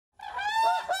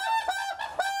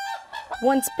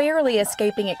Once barely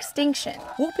escaping extinction,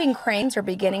 whooping cranes are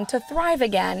beginning to thrive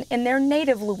again in their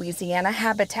native Louisiana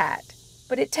habitat.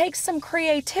 But it takes some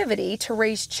creativity to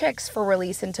raise chicks for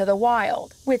release into the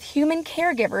wild, with human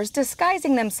caregivers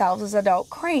disguising themselves as adult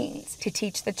cranes to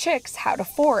teach the chicks how to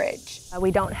forage.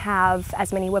 We don't have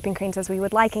as many whooping cranes as we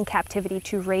would like in captivity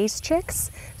to raise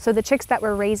chicks. So the chicks that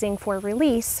we're raising for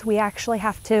release, we actually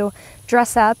have to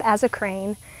dress up as a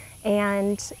crane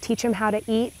and teach them how to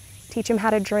eat, teach them how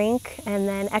to drink, and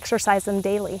then exercise them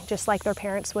daily, just like their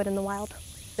parents would in the wild.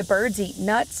 The birds eat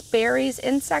nuts, berries,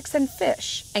 insects, and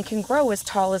fish, and can grow as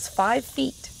tall as 5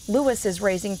 feet. Lewis is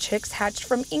raising chicks hatched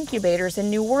from incubators in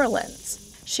New Orleans.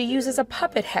 She uses a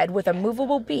puppet head with a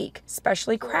movable beak,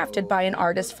 specially crafted by an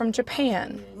artist from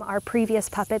Japan. Our previous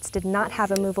puppets did not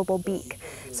have a movable beak,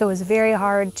 so it was very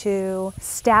hard to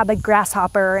stab a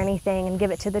grasshopper or anything and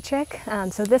give it to the chick.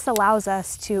 So this allows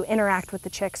us to interact with the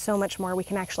chicks so much more. We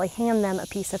can actually hand them a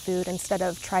piece of food instead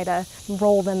of try to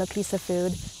roll them a piece of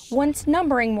food. Once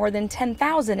numbering more than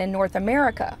 10,000 in North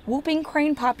America, whooping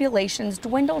crane populations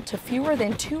dwindled to fewer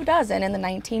than 2 dozen in the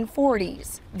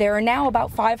 1940s. There are now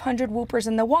about 500 whoopers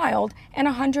in the wild and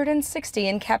 160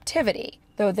 in captivity,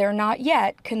 though they're not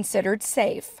yet considered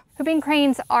safe. Whooping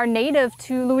cranes are native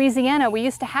to Louisiana. We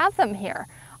used to have them here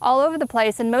all over the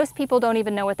place, and most people don't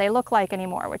even know what they look like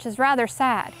anymore, which is rather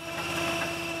sad.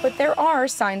 But there are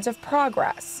signs of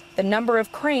progress. The number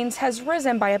of cranes has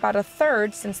risen by about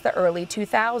 1/3 since the early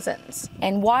 2000s.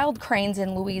 And wild cranes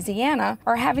in Louisiana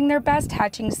are having their best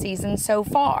hatching season so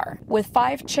far, with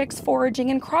 5 chicks foraging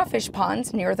in crawfish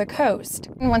ponds near the coast.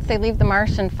 Once they leave the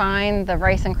marsh and find the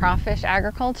rice and crawfish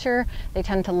agriculture, they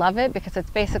tend to love it because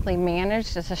it's basically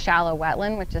managed as a shallow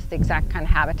wetland, which is the exact kind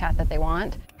of habitat that they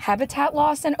want. Habitat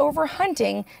loss and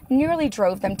overhunting nearly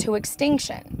drove them to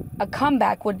extinction. A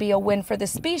comeback would be a win for the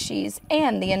species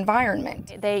and the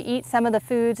environment. They eat some of the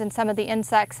foods and some of the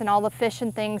insects and all the fish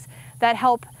and things that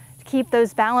help keep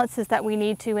those balances that we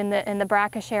need to in the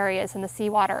brackish areas in the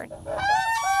seawater.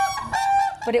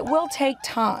 But it will take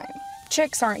time.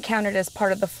 Chicks aren't counted as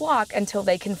part of the flock until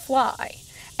they can fly.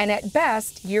 And at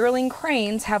best, yearling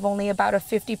cranes have only about a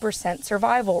 50%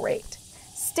 survival rate.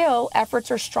 Still, efforts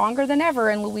are stronger than ever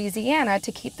in Louisiana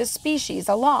to keep the species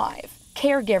alive.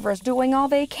 Caregivers doing all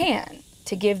they can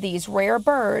to give these rare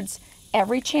birds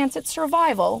every chance at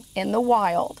survival in the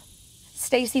wild.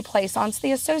 Stacey Plaisance,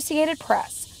 The Associated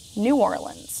Press, New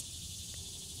Orleans.